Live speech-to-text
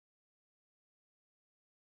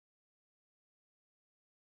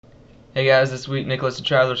Hey guys, this week Nicholas the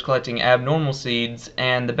Traveler's collecting abnormal seeds,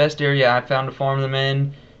 and the best area I found to farm them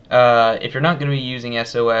in, if you're not going to be using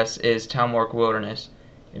SOS, is Talmark Wilderness.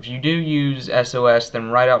 If you do use SOS, then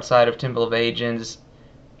right outside of Temple of Ages,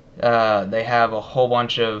 they have a whole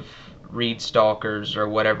bunch of reed stalkers, or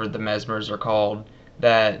whatever the mesmers are called,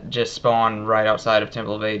 that just spawn right outside of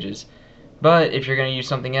Temple of Ages. But if you're going to use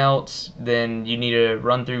something else, then you need to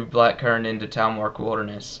run through Blackcurrant into Talmark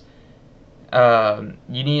Wilderness.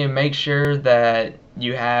 You need to make sure that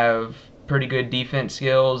you have pretty good defense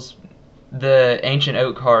skills. The ancient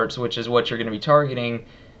oak hearts, which is what you're going to be targeting,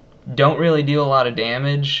 don't really deal a lot of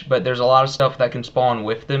damage, but there's a lot of stuff that can spawn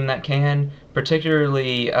with them that can,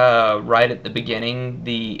 particularly right at the beginning,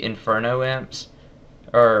 the Inferno imps,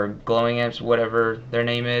 or glowing imps, whatever their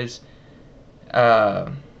name is.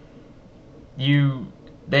 Uh,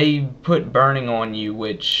 they put burning on you,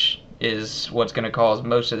 which is what's going to cause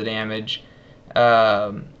most of the damage.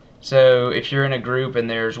 So if you're in a group and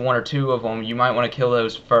there's one or two of them, you might want to kill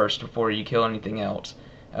those first before you kill anything else.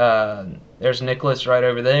 There's Nicholas right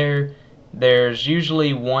over there. There's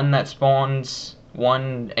usually one that spawns,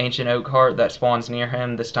 one ancient oak heart that spawns near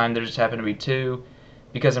him. This time there just happen to be two,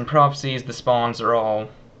 because in Prophecies the spawns are all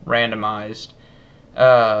randomized.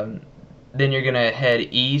 Then you're gonna head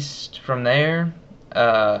east from there,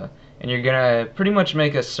 and you're gonna pretty much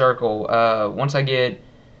make a circle. Once I get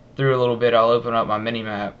through a little bit, I'll open up my mini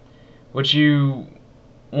map. What you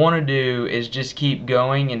want to do is just keep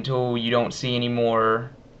going until you don't see any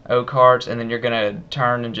more oak hearts, and then you're gonna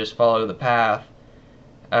turn and just follow the path.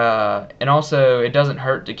 And also, it doesn't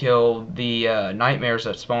hurt to kill the nightmares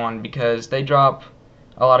that spawn, because they drop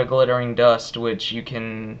a lot of glittering dust, which you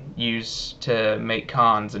can use to make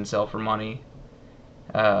cons and sell for money,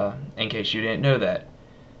 in case you didn't know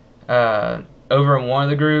that. Over in one of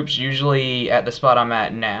the groups, usually at the spot I'm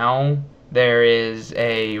at now, there is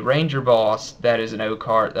a ranger boss that is an oak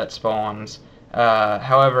heart that spawns.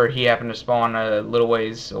 However, he happened to spawn a little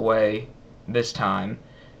ways away this time.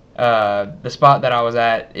 The spot that I was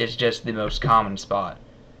at is just the most common spot.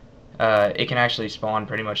 It can actually spawn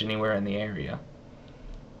pretty much anywhere in the area.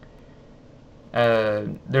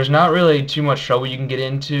 There's not really too much trouble you can get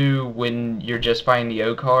into when you're just fighting the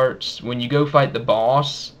oak hearts. When you go fight the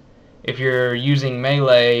boss, if you're using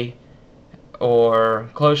melee or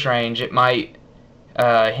close range, it might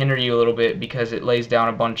hinder you a little bit, because it lays down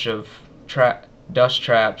a bunch of dust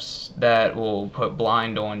traps that will put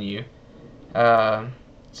blind on you.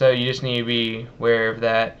 So you just need to be aware of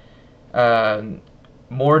that.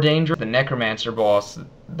 More dangerous, the necromancer boss,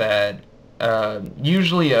 that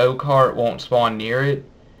usually oak heart won't spawn near it,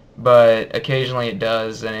 but occasionally it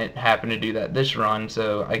does, and it happened to do that this run,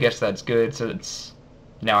 so I guess that's good. So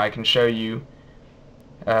now I can show you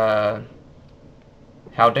how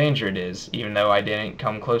dangerous it is, even though I didn't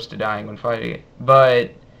come close to dying when fighting it.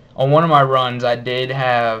 But on one of my runs, I did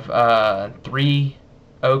have 3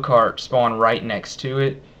 oak hearts spawn right next to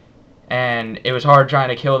it, and it was hard trying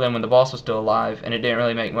to kill them when the boss was still alive, and it didn't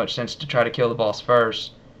really make much sense to try to kill the boss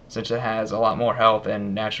first, since it has a lot more health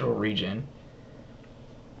and natural regen.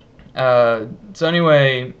 So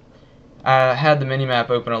anyway, I had the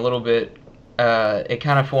minimap open a little bit. It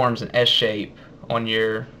kind of forms an S shape on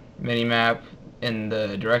your minimap in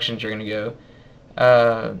the directions you're going to go.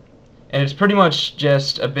 And it's pretty much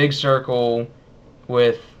just a big circle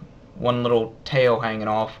with one little tail hanging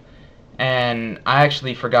off. And I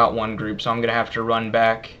actually forgot one group, so I'm going to have to run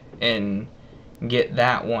back and get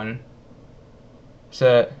that one.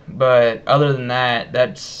 So, but other than that,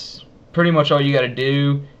 that's pretty much all you got to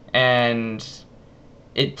do. And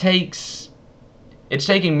it's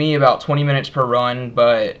taking me about 20 minutes per run,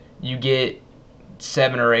 but you get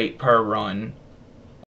 7 or 8 per run.